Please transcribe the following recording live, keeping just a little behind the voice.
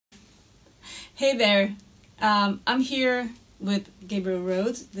Hey there, I'm here with Gabriel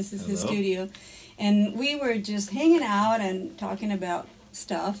Rhodes. This is his studio, and we were just hanging out and talking about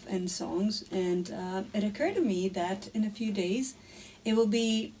stuff and songs, and it occurred to me that in a few days it will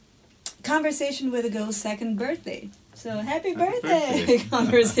be Conversation with a Ghost's second birthday. So happy birthday.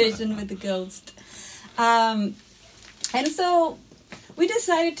 Conversation with the Ghost. And so we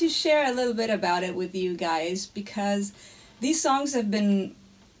decided to share a little bit about it with you guys, because these songs have been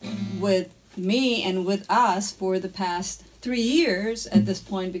with me and with us for the past 3 years at this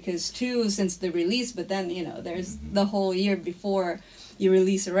point, because 2 since the release, but then, you know, there's the whole year before you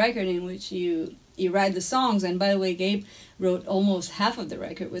release a record in which you write the songs. And by the way, Gabe wrote almost half of the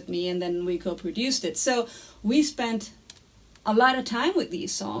record with me, and then we co-produced it. So we spent a lot of time with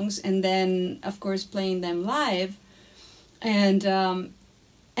these songs, and then of course playing them live. And a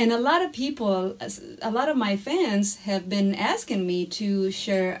lot of people, a lot of my fans have been asking me to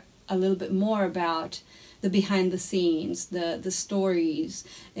share a little bit more about the behind the scenes, the stories,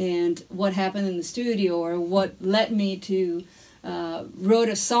 and what happened in the studio, or what led me to wrote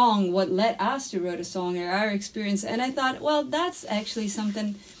a song, what led us to write a song, or our experience. And I thought, well, that's actually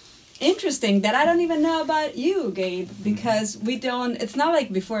something interesting that I don't even know about you, Gabe, because we don't, it's not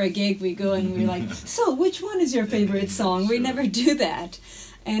like before a gig we go and we're like, so which one is your favorite song? We never do that.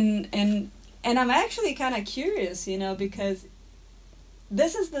 And I'm actually kind of curious, you know, because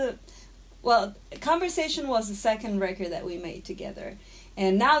this is Conversation was the second record that we made together.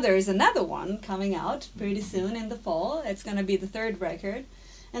 And now there is another one coming out pretty soon in the fall. It's going to be the third record.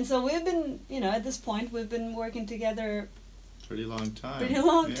 And so we've been, you know, at this point, we've been working together pretty long time. Pretty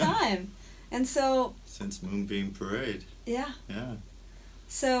long time. And so... Since Moonbeam Parade. Yeah. Yeah.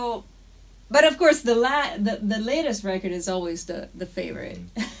 So... But of course, the latest record is always the favorite.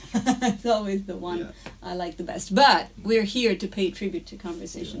 It's always the one I like the best. But we're here to pay tribute to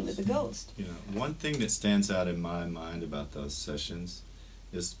Conversation with the Ghost. You know, one thing that stands out in my mind about those sessions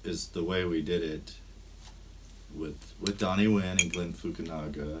is the way we did it with Donnie Wynn and Glenn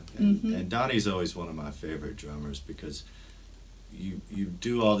Fukunaga. And Donnie's always one of my favorite drummers, because you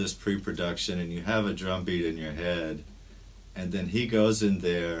do all this pre-production and you have a drum beat in your head, and then he goes in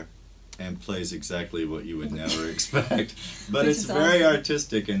there and plays exactly what you would never expect. But it's very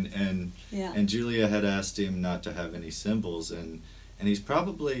artistic, and Giulia had asked him not to have any cymbals, and he's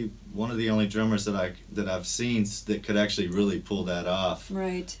probably one of the only drummers that I've seen that could actually really pull that off.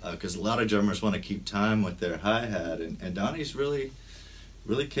 Right. Because a lot of drummers want to keep time with their hi-hat, and Donnie's really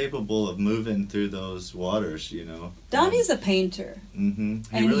capable of moving through those waters, you know. Donnie's a painter.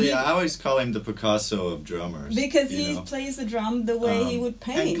 I always call him the Picasso of drummers. Because he plays the drum the way he would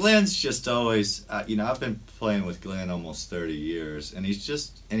paint. And Glenn's just always, you know, I've been playing with Glenn almost 30 years, and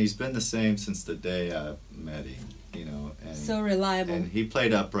he's been the same since the day I met him, you know. And, so reliable. And he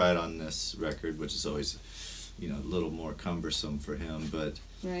played upright on this record, which is always, you know, a little more cumbersome for him, but...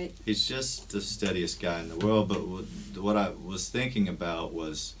 Right. He's just the steadiest guy in the world. But what I was thinking about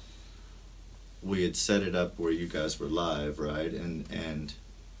was, we had set it up where you guys were live, right? And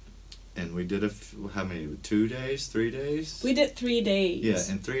we did how many? 2 days? 3 days? We did 3 days.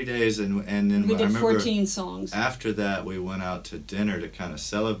 Yeah, in 3 days, and then we did 14 songs. After that, we went out to dinner to kind of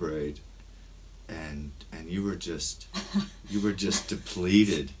celebrate, and you were just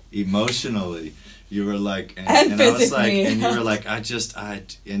depleted emotionally. You were like, and I was like, and you were like,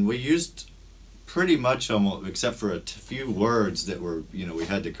 and we used pretty much almost, except for a few words that were, you know, we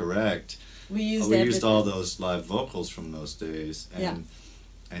had to correct. We used all those live vocals from those days,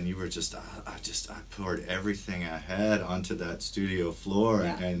 and you were just, I poured everything I had onto that studio floor,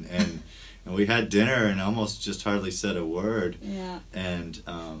 and we had dinner and almost just hardly said a word. Yeah. And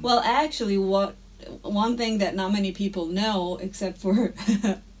well, actually, one thing that not many people know, except for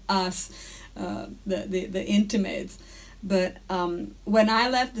us, the intimates, but when I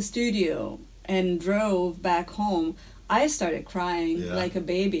left the studio and drove back home, I started crying like a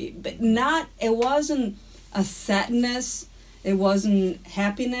baby. But it wasn't a sadness, it wasn't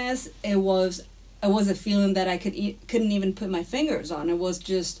happiness, it was a feeling that I couldn't even put my fingers on. It was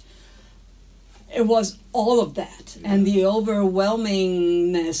all of that, and the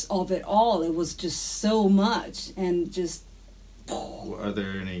overwhelmingness of it all. It was just so much, and just... Are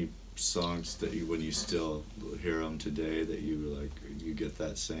there any songs that when you still hear them today, that you get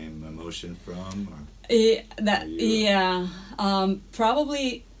that same emotion from? Or?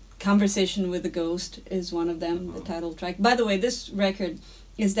 Probably Conversation with the Ghost is one of them, the title track. By the way, this record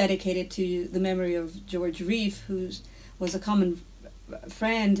is dedicated to the memory of George Reef, who was a common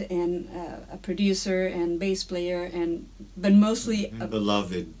friend and a producer and bass player, but mostly a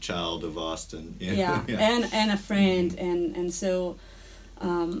beloved child of Austin. And a friend, and so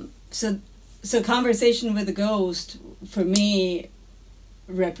so Conversation with a Ghost, for me,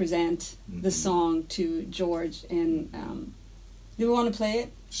 represent the song to George. And do we want to play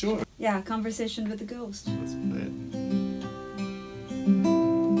it? Sure. Yeah, Conversation with a Ghost. Let's play it.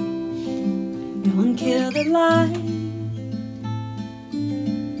 Don't kill the light.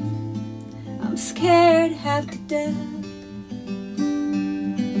 I'm scared half to death.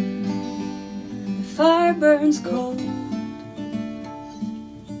 The fire burns cold.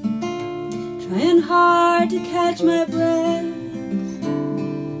 Trying hard to catch my breath.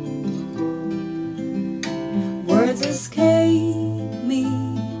 Words escape me.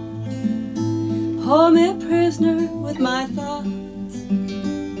 Hold me a prisoner with my thoughts.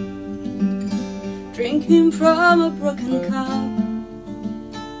 Drinking from a broken cup.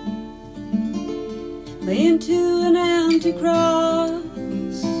 Laying to an empty cross.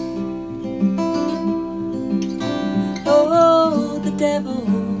 Oh, the devil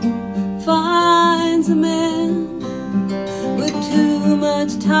finds a man with too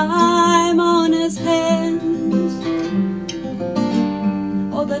much time on his hands.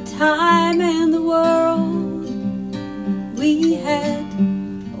 All the time in the world we had,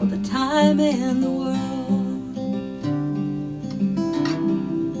 all the time in the world.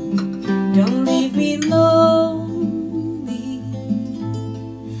 Don't leave me lonely.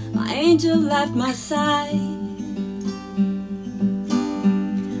 My angel left my side.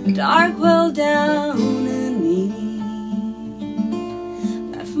 A dark well down in me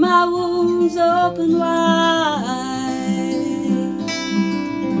left my wounds open wide.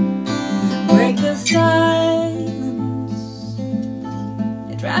 Break the silence.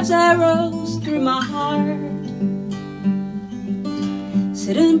 It drives arrows through my heart.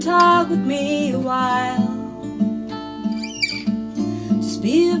 Sit and talk with me a while. Just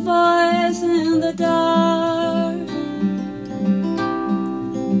be a voice in the dark.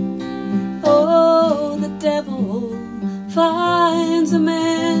 Oh, the devil finds a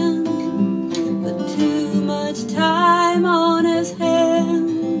man with too much time on his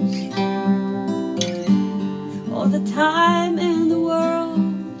hands. All the time in the world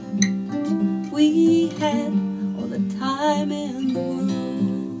we had, all the time in the world.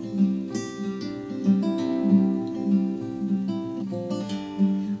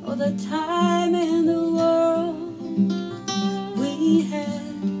 All the time in the world we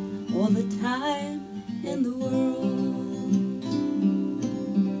had, all the time in the world.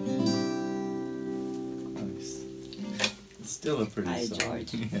 Nice. It's still a pretty Hi, song.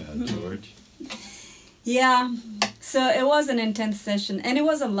 George. Yeah, George. Yeah, so it was an intense session, and it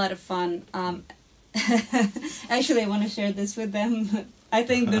was a lot of fun. Actually, I want to share this with them. I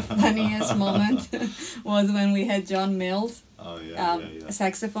think the funniest moment was when we had John Mills, Oh, yeah, a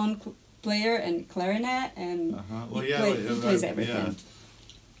saxophone player and clarinet, and Well, he yeah, plays everything.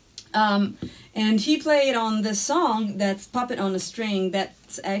 And he played on this song that's Puppet on a String.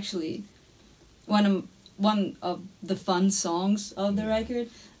 That's actually one of the fun songs of the record.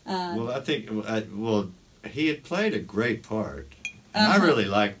 Well, I think, he had played a great part, and I really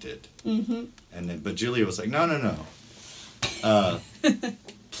liked it. Mm-hmm. And then, but Giulia was like, no.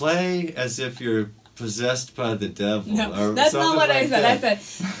 Play as if you're possessed by the devil. No, or that's not what like I said. that. I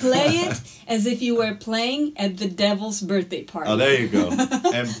said, play it as if you were playing at the devil's birthday party. Oh, there you go.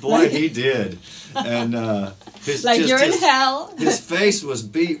 And boy, he did. And his like you're in hell. His face was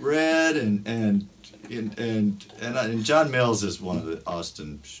beet red, and John Mills is one of the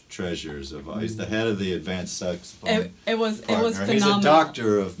Austin treasures of. He's the head of the advanced saxophone. It was phenomenal. He's a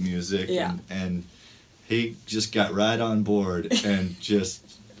doctor of music, yeah. and he just got right on board and just.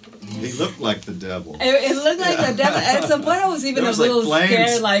 He looked like the devil. It looked like the devil. At some point, I was even a little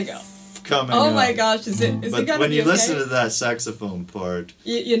scared, like, coming oh up. my gosh, is it gonna be when you okay? listen to that saxophone part,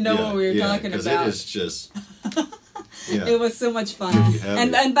 you know what we were talking about. because it is just. Yeah. It was so much fun.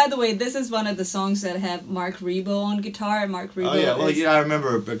 And by the way, this is one of the songs that have Mark Rebo on guitar. Mark Rebo. Oh yeah, well I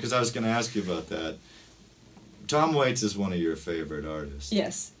remember because I was going to ask you about that. Tom Waits is one of your favorite artists.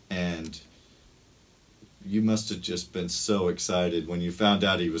 Yes. And you must have just been so excited when you found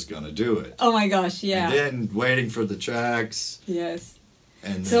out he was going to do it. Oh my gosh, yeah. And then waiting for the tracks. Yes.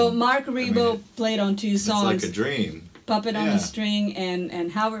 And so then, Mark Rebo played on two songs. It's like a dream. Puppet on a String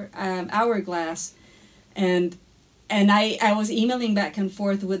and Hourglass. And I was emailing back and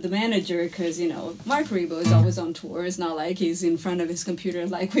forth with the manager because, you know, Mark Rebo is always on tour. It's not like he's in front of his computer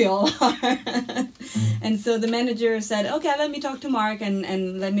like we all are. And so the manager said, okay, let me talk to Mark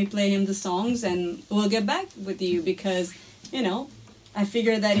and let me play him the songs and we'll get back with you because, you know, I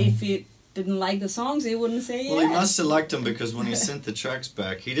figure that if didn't like the songs, he wouldn't say Well, he must have liked them because when he sent the tracks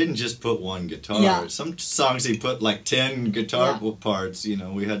back, he didn't just put one guitar. Yeah. Some songs he put like 10 guitar parts. You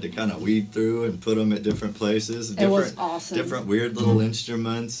know, we had to kind of weed through and put them at different places. It was awesome. Different weird little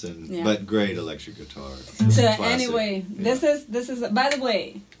instruments, and but great electric guitar. So anyway, this is by the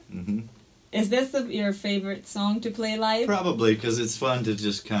way. Mm-hmm. Is this your favorite song to play live? Probably, because it's fun to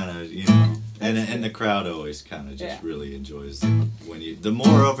just kind of, you know, and the crowd always kind of just really enjoys when you. The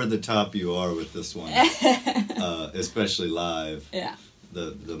more over the top you are with this one, especially live,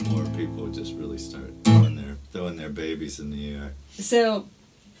 the more people just really start throwing their babies in the air. So,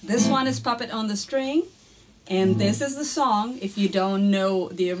 this one is Puppet on the String, and this is the song. If you don't know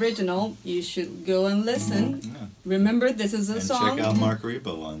the original, you should go and listen. Yeah. Remember, this is a song. And check out Mark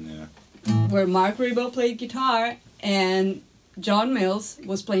Rebo on there. Where Mark Rebo played guitar and John Mills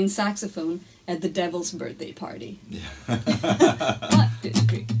was playing saxophone at the Devil's birthday party. Yeah. 1, 2,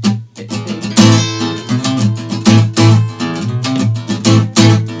 3.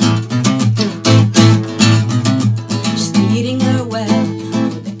 She's eating her well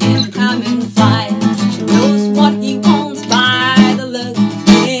with the incoming fire. She knows what he wants by the look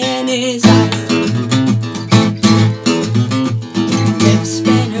in his eyes. Lips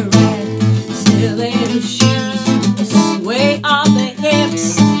spin around. Stiletto shoes, sway of the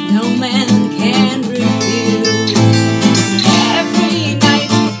hips, no man can refuse. Every night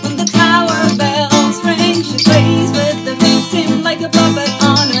when the tower bells ring, she plays with the victim like a puppet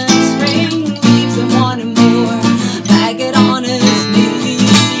on a string. Leaves him wanting more, maggot on his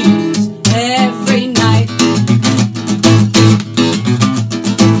knees. Every night.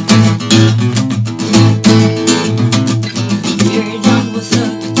 Dear John was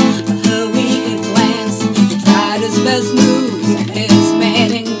hooked. Best moves and his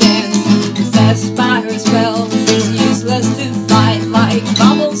mating dance. Possessed by her spell, it's useless to fight. Like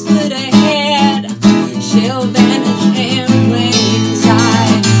bubbles put ahead, she'll vanish in plain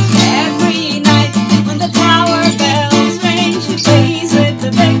sight. Every night when the tower bells ring, she plays with the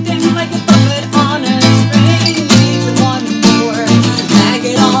victim like a puppet on a string. Leaves him wanting more,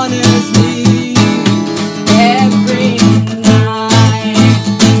 maggot on his knee. Every night.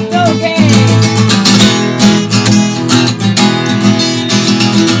 Okay.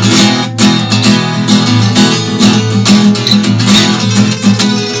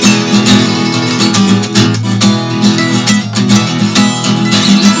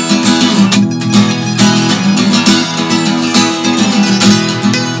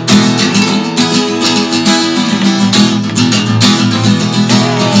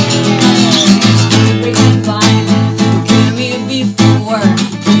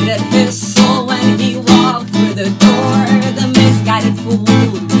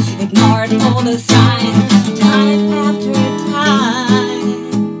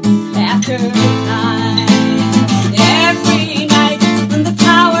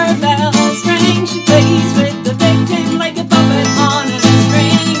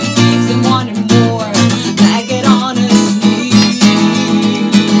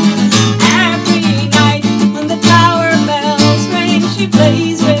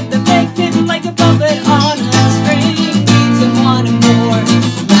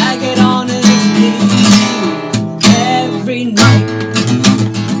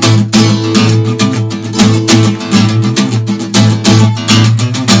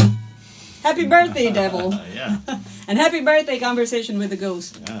 Happy birthday, devil! Yeah. And happy birthday conversation with the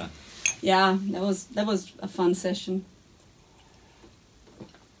ghost. Yeah. Yeah, that was a fun session.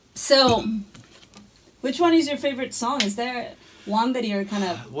 So, which one is your favorite song? Is there one that you're kind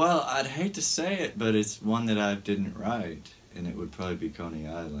of... Well, I'd hate to say it, but it's one that I didn't write, and it would probably be Coney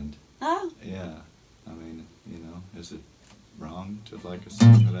Island. Oh. Yeah. I mean, you know, is it wrong to like a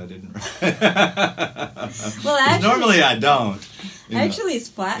song that I didn't write? Well, actually... Normally I don't. Actually, it's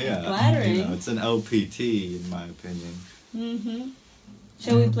flattering. You know, it's an OPT, in my opinion. Mm-hmm.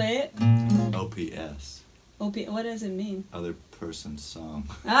 Shall we play it? OPS. What does it mean? Other person's song.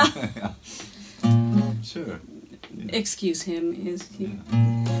 Ah. Sure. Yeah. Excuse him.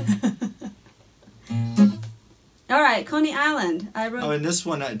 All right, Coney Island. I wrote. Oh, and this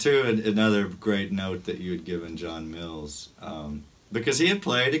one too. Another great note that you had given John Mills, because he had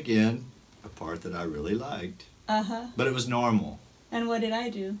played again a part that I really liked. But it was normal. And what did I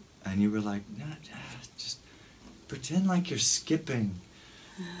do? And you were like, no, just pretend like you're skipping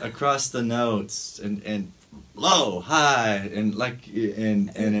across the notes and low, high, and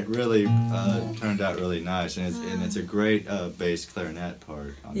it really turned out really nice. And it's a great bass clarinet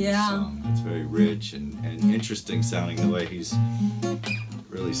part on this song. It's very rich and interesting sounding the way he's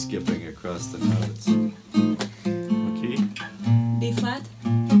really skipping across the notes. What key? B flat.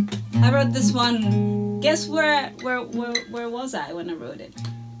 I wrote this one, guess where was I when I wrote it?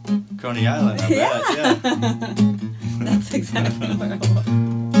 Coney Island, I bet, yeah. That's exactly where I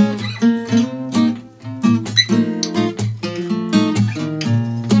was.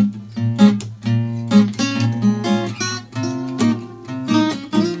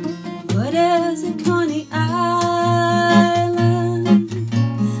 What is it, Coney Island?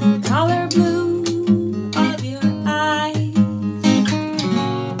 Color blue of your eyes,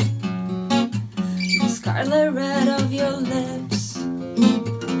 the scarlet red of your lips,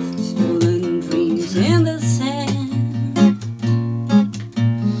 stolen dreams in the sand.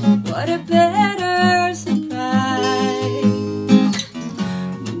 What a better surprise.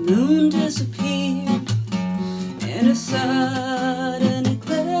 The moon disappeared in a sudden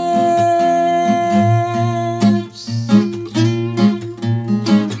eclipse.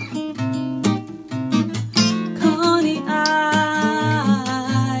 Coney Island.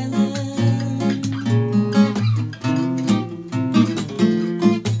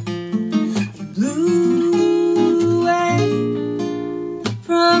 You blew away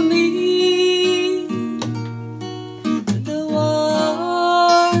from me with the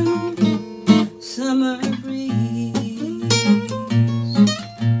warm summer breeze.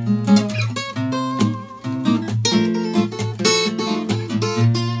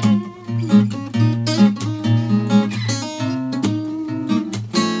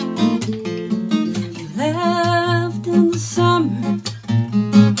 You left in the summer,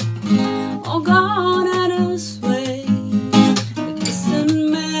 all gone out of sway, the distant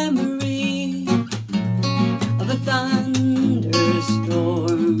memory of a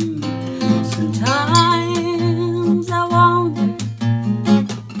thunderstorm. Sometimes I wonder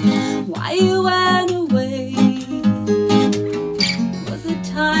why you went away. Was it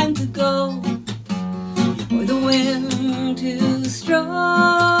time to go, or the wind too strong?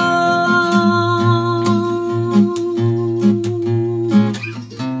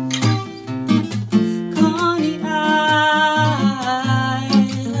 Coney Island.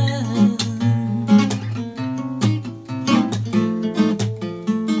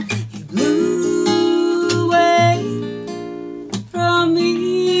 You blew away from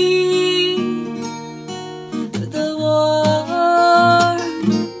me with the warm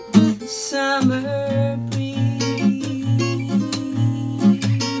summer breeze.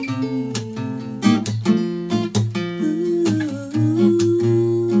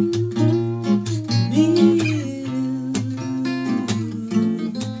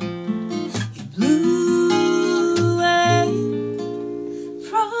 You blew away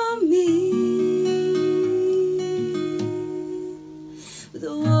from me with a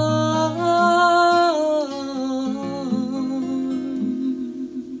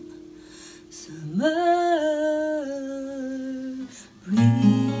warm summer breeze.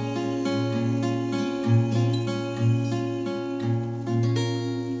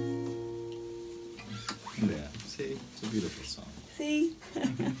 Yeah, see, it's a beautiful song. See?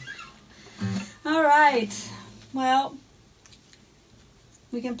 All right. Well,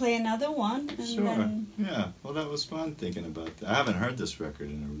 we can play another one. And Sure. then, Yeah. Well, that was fun thinking about that. I haven't heard this record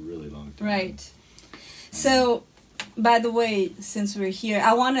in a really long time. right. So, by the way, since we're here,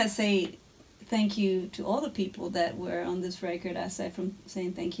 I want to say thank you to all the people that were on this record, aside from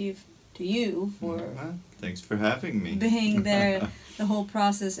saying thank you to you for Well, thanks for having me. being there the whole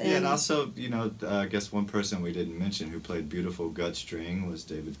process. And, Yeah, and also, you know, I guess one person we didn't mention who played beautiful gut string was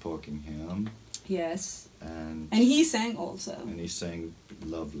David Porkingham. yes. And And he sang also. and he sang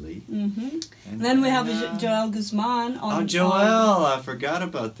lovely. Mm-hmm. And then we have Joel Guzman on. Oh, Joel! I forgot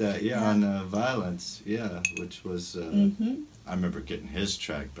about that. Yeah, Yeah. on Violence. Yeah, which was. Mm-hmm. I remember getting his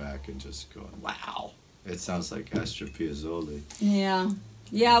track back and just going, "Wow, it sounds like Astor Piazzolla." Yeah.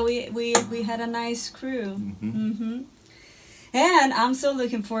 Yeah, we had a nice crew. Mm-hmm. Mm-hmm. And I'm so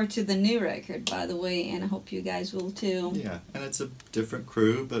looking forward to the new record, by the way, and I hope you guys will too. Yeah, and it's a different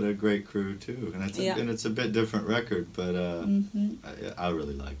crew, but a great crew too, and it's a bit different record, but Mm-hmm. I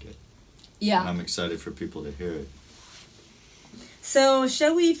really like it. Yeah. And I'm excited for people to hear it. So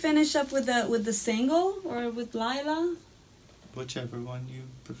shall we finish up with the single or with Lila? Whichever one you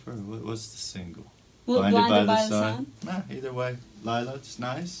prefer. What's the single? Well, Blinded by the Sun? Nah, either way. Lila, it's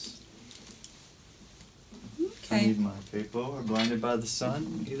nice. I Okay. need my paper or Blinded by the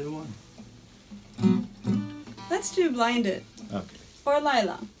Sun, either one. Let's do Blinded. Okay. Or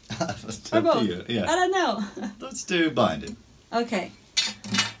Lila. It's Or up to both. you. Yeah. I don't know. Let's do Blinded. Okay.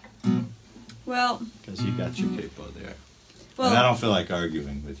 Well, Because you got your capo there. well, and I don't feel like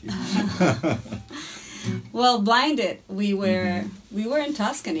arguing with you. well, Blinded. We were in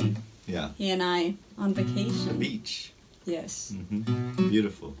Tuscany. Yeah. He and I on The vacation. beach. Yes.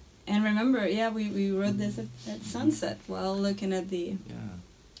 Beautiful. And remember, yeah, we wrote this at sunset while looking at the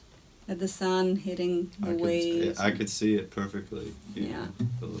sun hitting the waves. I could see it perfectly. Yeah.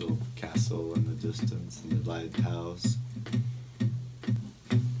 The little castle in the distance and the lighthouse.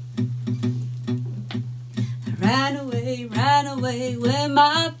 I ran away with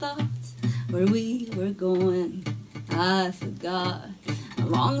my thoughts where we were going. I forgot.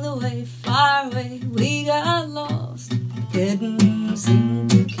 Along the way, far away, we got lost. Didn't seem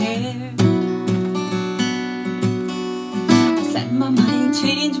to care. I set my mind,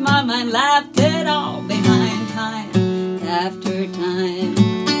 changed my mind, laughed it all behind time after time.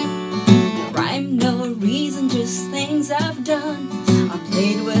 No rhyme, no reason, just things I've done. I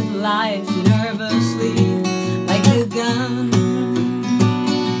played with life nervously like a gun.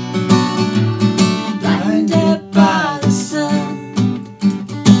 Blinded by the sun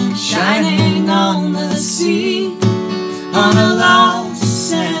shining on the sea, on a lost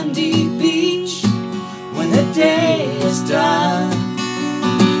sandy beach when the day is done.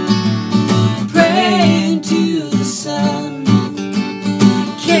 Praying to the sun,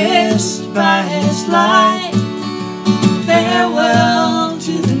 kissed by his light. Farewell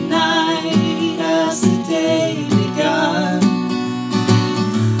to the night as the day begun.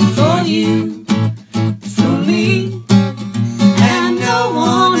 For you, for me, and no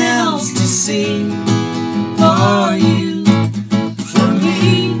one else to see. For you, for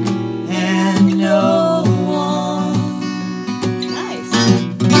me, and no one. Nice.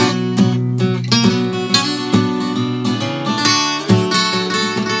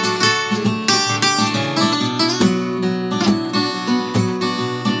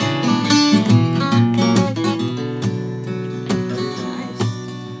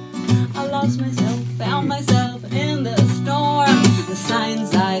 I lost myself, found myself in the storm. The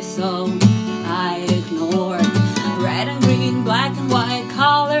signs I saw, I ignored. Red and green, black and white,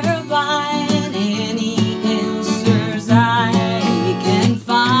 colorblind. Any answers I can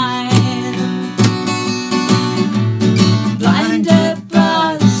find. Blinded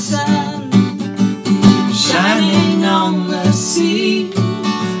by the sun shining on the sea,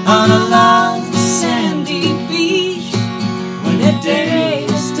 on a lost sandy beach when the day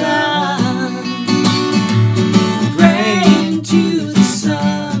is done. Praying to the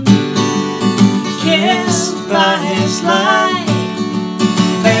sun, kissed by his light.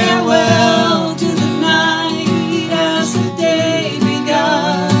 Farewell to the night as the day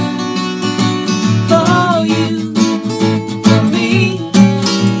begun. For you, for me,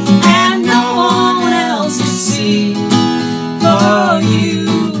 and no one else to see. For you,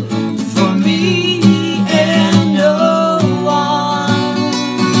 for me, and no one.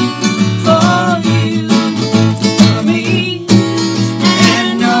 For you, for me,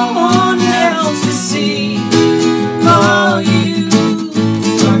 and no one else to see. For you,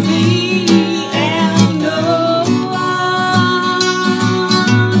 for me, and no one.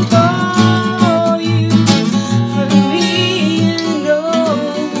 For you, for me, and no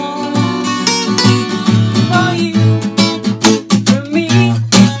one. For you, for me,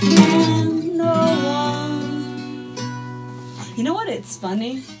 and no one. You know what? It's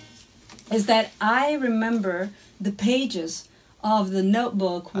funny is that I remember the pages of the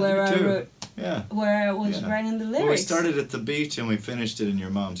notebook where I too. wrote, Yeah. where I was writing the lyrics. Well, we started at the beach and we finished it in your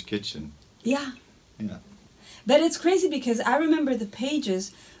mom's kitchen. Yeah. Yeah. But it's crazy because I remember the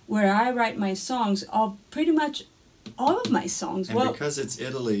pages where I write my songs, pretty much all of my songs. And because it's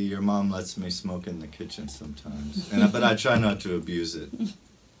Italy, your mom lets me smoke in the kitchen sometimes. But I try not to abuse it.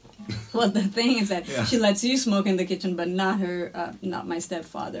 Well, the thing is that Yeah. she lets you smoke in the kitchen, but not not my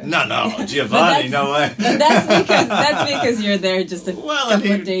stepfather. No, Giovanni, no way. But that's because you're there just a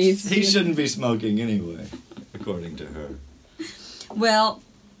couple of days. He shouldn't be smoking anyway, according to her. Well,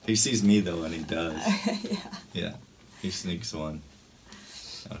 he sees me though, and he does. Yeah. Yeah, he sneaks one.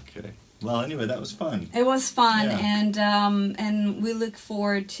 Okay. Well, anyway, that was fun. It was fun, Yeah. and we look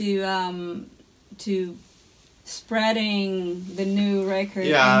forward to spreading the new record.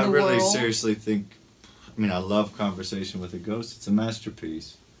 Yeah, in I the really world. seriously think. I mean, I love Conversation with a Ghost. It's a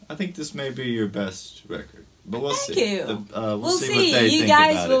masterpiece. I think this may be your best record, but we'll see. Thank you. We'll see what they You think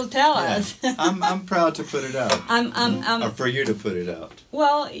guys about will it. tell Yeah. us. I'm proud to put it out. I'm or for you to put it out.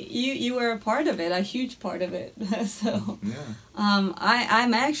 Well, you were a part of it, a huge part of it. So, Yeah.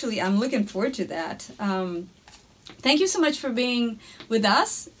 I'm looking forward to that. Thank you so much for being with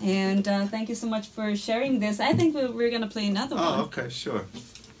us, and thank you so much for sharing this. I think we're gonna play another one. Oh, okay, sure.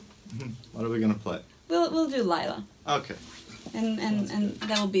 What are we gonna play? We'll do Lila, Okay. and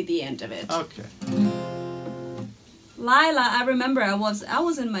that will be the end of it. Okay. Lila, I remember I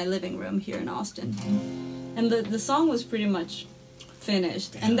was in my living room here in Austin, and the song was pretty much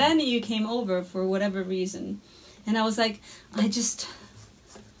finished. Yeah. And then you came over for whatever reason. And I was like, I just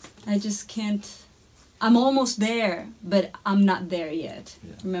can't. I'm almost there, but I'm not there yet.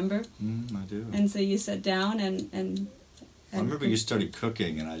 Yeah. Remember? I do. And so you sat down and I remember you started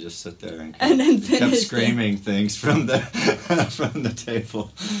cooking, and I just sat there and then kept screaming things from the from the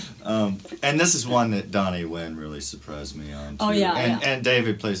table. And this is one that Donnie Wynn really surprised me on too. Oh yeah, and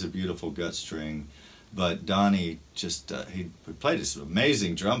David plays a beautiful gut string, but Donnie just he played this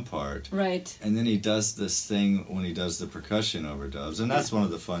amazing drum part. Right. And then he does this thing when he does the percussion overdubs, and that's one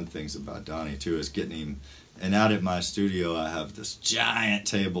of the fun things about Donnie too, is getting him. And out at my studio, I have this giant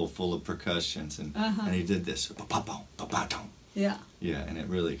table full of percussions, and he did this. Yeah. Yeah, and it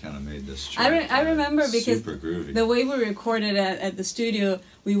really kind of made this track. I remember because super groovy. The way we recorded at the studio,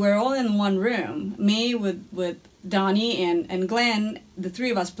 we were all in one room. Me with Donnie and Glenn, the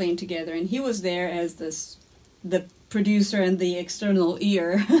three of us playing together, and he was there as the producer and the external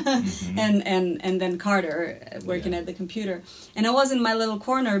ear, and then Carter working at the computer. And I was in my little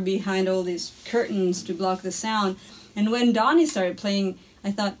corner behind all these curtains to block the sound. And when Donnie started playing,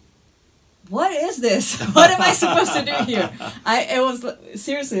 I thought, what is this? What am I supposed to do here? It was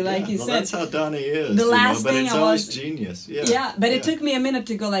seriously, like you said. That's how Donnie is. The last but thing it's I always was genius. Yeah. Yeah, but it took me a minute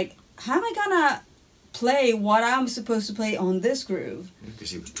to go like, how am I gonna play what I'm supposed to play on this groove? Because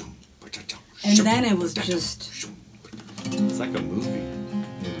he was. And then it was just. It's like a movie.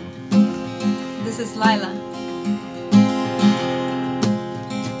 You know? This is Lila.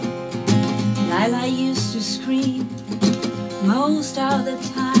 Lila used to scream most of the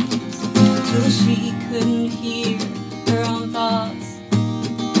times till she couldn't hear her own thoughts.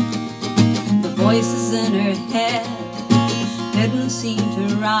 The voices in her head didn't seem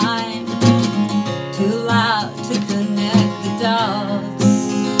to rhyme, too loud to connect the dots.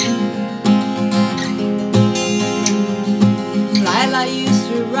 Lila used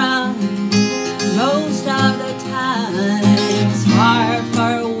to run most of the times far,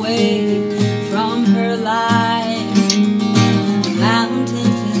 far away from her life. A mountain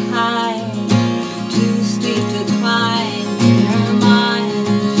to hide, too steep to climb. In her mind,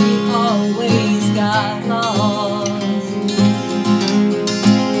 she always got lost.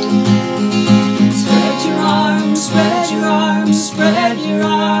 Spread your arms, spread your arms, spread your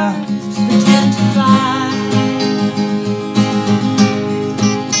arms, pretend to fly.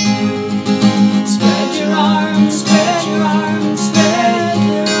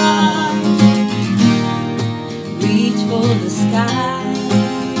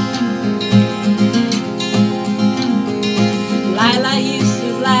 Lila used to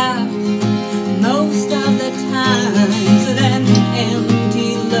laugh most of the times at an empty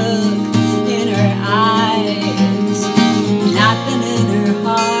look in her eyes. Nothing in her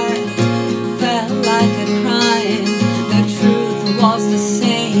heart felt like a crime. The truth was the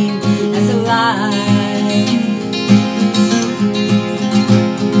same as a lie.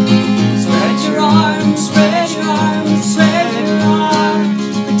 Spread your arms, spread your arms, spread your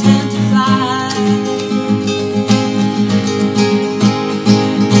arms, pretend to fly.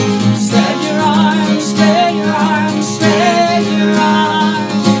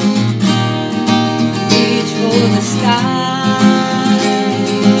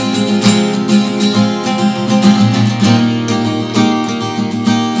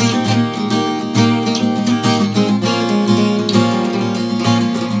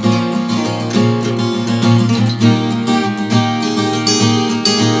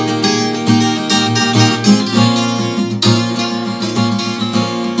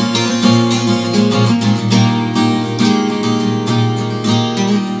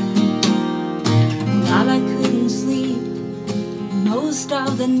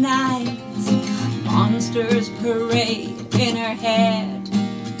 Of the nights, monsters parade in her head,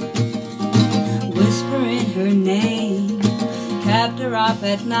 whispering her name, kept her up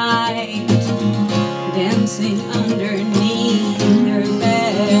at night, dancing underneath her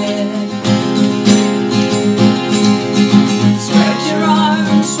bed. Spread your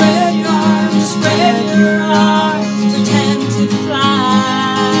arms, spread your arms, spread your arms, pretend to fly.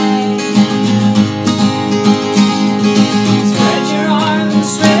 Spread your arms.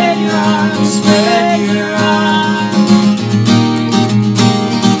 Spread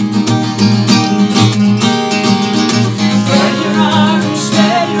your arms,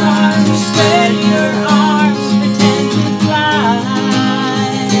 spread your arms, spread your arms, pretend to fly.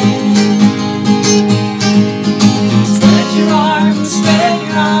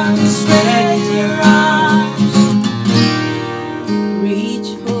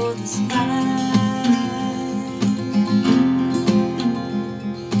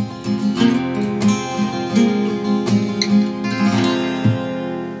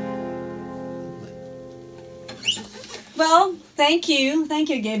 thank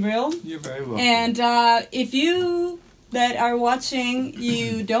you, Gabriel. You're very welcome. And if you that are watching,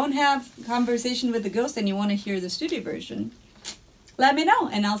 you don't have Conversation with the Ghost and you want to hear the studio version, let me know,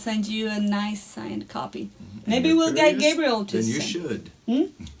 and I'll send you a nice signed copy. Maybe we'll get Gabriel to then you send. should.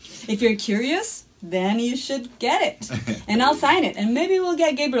 If you're curious, then you should get it. And I'll sign it. And maybe we'll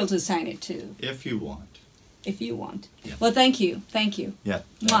get Gabriel to sign it too. If you want. If you want. Yeah. Well, thank you. Thank you. Yeah,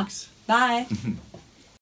 Mwah. thanks. Bye.